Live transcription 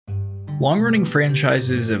Long-running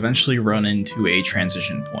franchises eventually run into a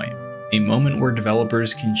transition point, a moment where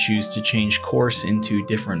developers can choose to change course into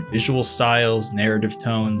different visual styles, narrative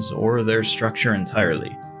tones, or their structure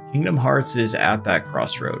entirely. Kingdom Hearts is at that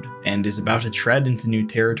crossroad, and is about to tread into new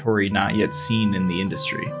territory not yet seen in the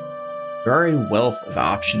industry. There are a wealth of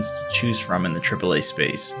options to choose from in the AAA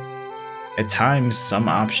space. At times, some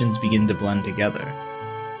options begin to blend together.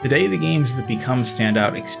 Today, the games that become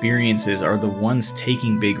standout experiences are the ones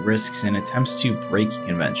taking big risks in attempts to break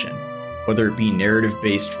convention. Whether it be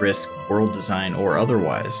narrative-based risk, world design, or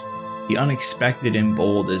otherwise, the unexpected and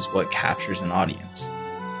bold is what captures an audience.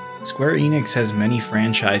 Square Enix has many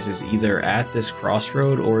franchises either at this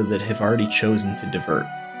crossroad or that have already chosen to divert.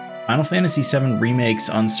 Final Fantasy VII Remake's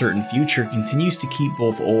uncertain future continues to keep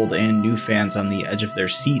both old and new fans on the edge of their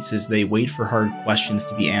seats as they wait for hard questions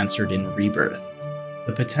to be answered in Rebirth.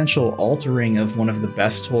 The potential altering of one of the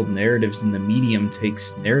best told narratives in the medium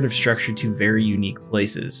takes narrative structure to very unique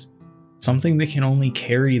places, something that can only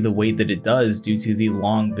carry the weight that it does due to the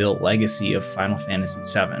long-built legacy of Final Fantasy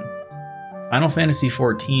VII. Final Fantasy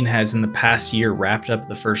XIV has in the past year wrapped up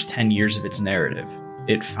the first 10 years of its narrative.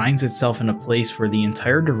 It finds itself in a place where the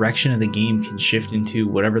entire direction of the game can shift into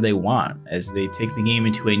whatever they want as they take the game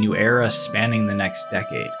into a new era spanning the next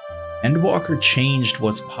decade. Endwalker changed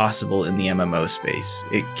what's possible in the MMO space.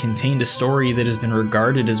 It contained a story that has been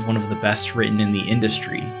regarded as one of the best written in the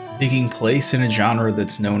industry, taking place in a genre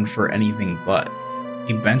that's known for anything but.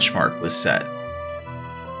 A benchmark was set.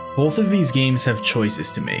 Both of these games have choices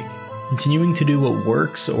to make, continuing to do what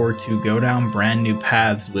works or to go down brand new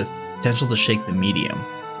paths with potential to shake the medium.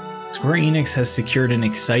 Square Enix has secured an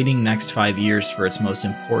exciting next 5 years for its most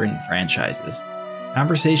important franchises.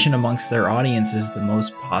 Conversation amongst their audience is the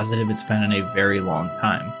most positive it's been in a very long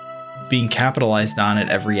time. It's being capitalized on at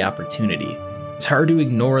every opportunity. It's hard to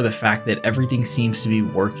ignore the fact that everything seems to be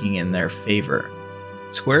working in their favor.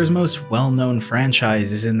 Square's most well-known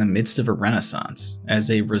franchise is in the midst of a renaissance. As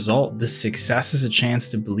a result, this success has a chance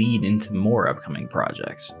to bleed into more upcoming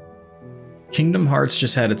projects. Kingdom Hearts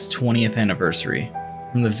just had its 20th anniversary.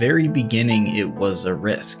 From the very beginning, it was a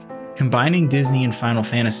risk. Combining Disney and Final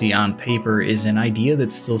Fantasy on paper is an idea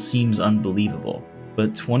that still seems unbelievable,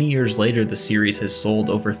 but 20 years later the series has sold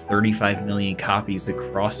over 35 million copies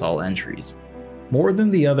across all entries. More than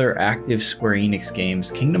the other active Square Enix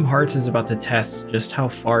games, Kingdom Hearts is about to test just how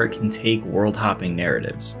far it can take world-hopping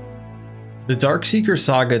narratives. The Darkseeker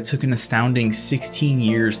saga took an astounding 16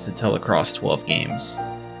 years to tell across 12 games.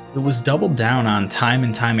 It was doubled down on time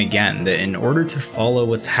and time again that in order to follow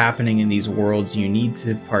what's happening in these worlds, you need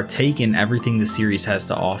to partake in everything the series has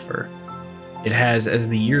to offer. It has, as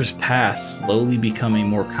the years pass, slowly become a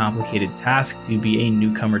more complicated task to be a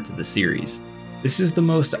newcomer to the series. This is the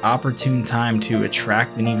most opportune time to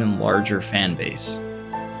attract an even larger fan base.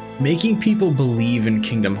 Making people believe in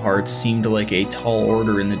Kingdom Hearts seemed like a tall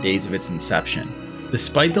order in the days of its inception.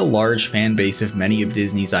 Despite the large fan base of many of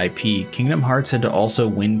Disney's IP, Kingdom Hearts had to also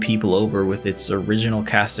win people over with its original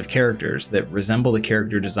cast of characters that resemble the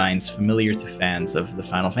character designs familiar to fans of the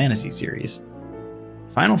Final Fantasy series.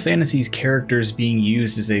 Final Fantasy's characters being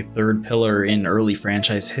used as a third pillar in early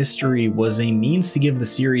franchise history was a means to give the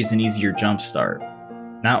series an easier jumpstart.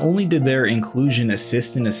 Not only did their inclusion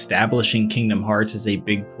assist in establishing Kingdom Hearts as a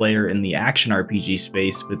big player in the action RPG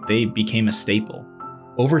space, but they became a staple.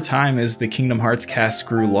 Over time, as the Kingdom Hearts cast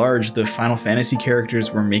grew large, the Final Fantasy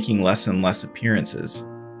characters were making less and less appearances.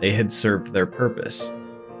 They had served their purpose.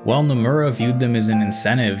 While Nomura viewed them as an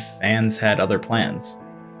incentive, fans had other plans.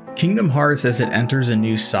 Kingdom Hearts, as it enters a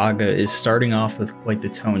new saga, is starting off with quite the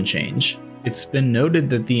tone change. It's been noted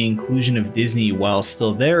that the inclusion of Disney, while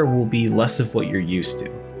still there, will be less of what you're used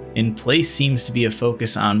to. In place seems to be a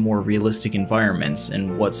focus on more realistic environments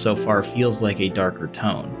and what so far feels like a darker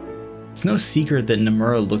tone. It's no secret that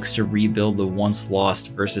Nomura looks to rebuild the once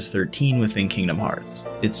lost Versus 13 within Kingdom Hearts.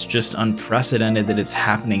 It's just unprecedented that it's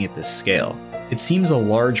happening at this scale. It seems a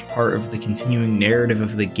large part of the continuing narrative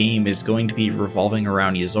of the game is going to be revolving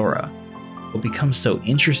around Yozora. What becomes so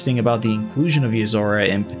interesting about the inclusion of Yozora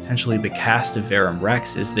and potentially the cast of Verum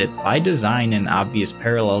Rex is that by design and obvious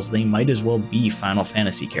parallels, they might as well be Final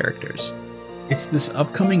Fantasy characters. It's this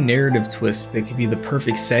upcoming narrative twist that could be the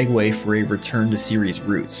perfect segue for a return to series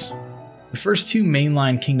roots. The first two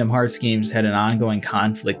mainline Kingdom Hearts games had an ongoing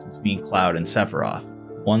conflict between Cloud and Sephiroth,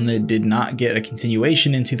 one that did not get a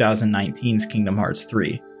continuation in 2019's Kingdom Hearts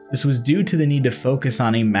 3. This was due to the need to focus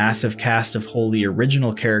on a massive cast of wholly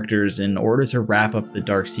original characters in order to wrap up the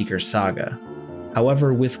Darkseeker saga.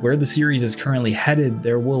 However, with where the series is currently headed,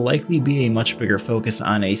 there will likely be a much bigger focus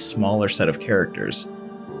on a smaller set of characters.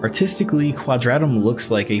 Artistically, Quadratum looks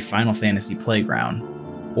like a Final Fantasy playground.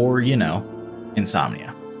 or,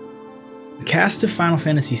 insomnia. The cast of Final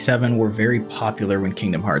Fantasy VII were very popular when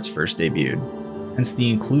Kingdom Hearts first debuted, hence the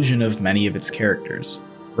inclusion of many of its characters.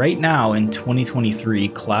 Right now, in 2023,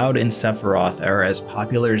 Cloud and Sephiroth are as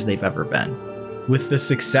popular as they've ever been. With the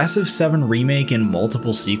success of 7 Remake and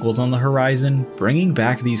multiple sequels on the horizon, bringing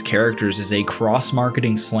back these characters is a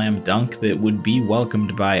cross-marketing slam dunk that would be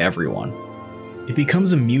welcomed by everyone. It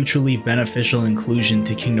becomes a mutually beneficial inclusion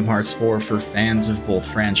to Kingdom Hearts 4 for fans of both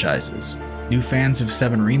franchises. New fans of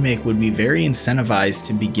 7 Remake would be very incentivized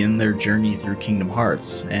to begin their journey through Kingdom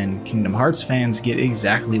Hearts, and Kingdom Hearts fans get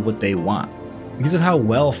exactly what they want. Because of how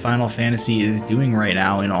well Final Fantasy is doing right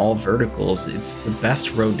now in all verticals, it's the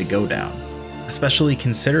best road to go down. Especially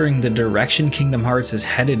considering the direction Kingdom Hearts is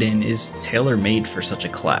headed in is tailor-made for such a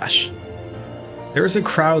clash. There is a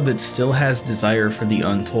crowd that still has desire for the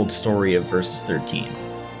untold story of Versus 13.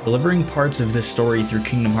 Delivering parts of this story through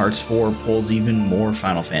Kingdom Hearts 4 pulls even more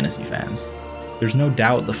Final Fantasy fans. There's no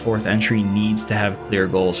doubt the 4th entry needs to have clear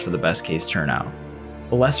goals for the best case turnout.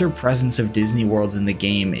 The lesser presence of Disney worlds in the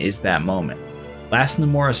game is that moment. Last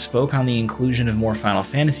Nomura spoke on the inclusion of more Final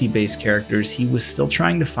Fantasy based characters, he was still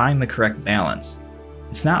trying to find the correct balance.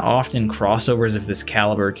 It's not often crossovers of this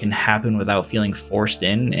caliber can happen without feeling forced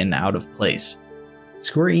in and out of place.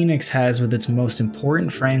 Square Enix has, with its most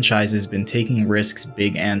important franchises, been taking risks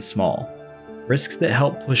big and small. Risks that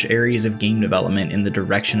help push areas of game development in the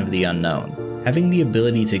direction of the unknown. Having the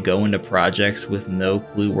ability to go into projects with no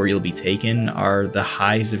clue where you'll be taken are the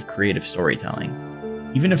highs of creative storytelling.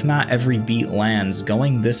 Even if not every beat lands,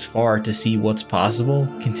 going this far to see what's possible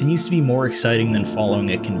continues to be more exciting than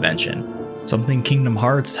following a convention, something Kingdom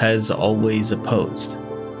Hearts has always opposed.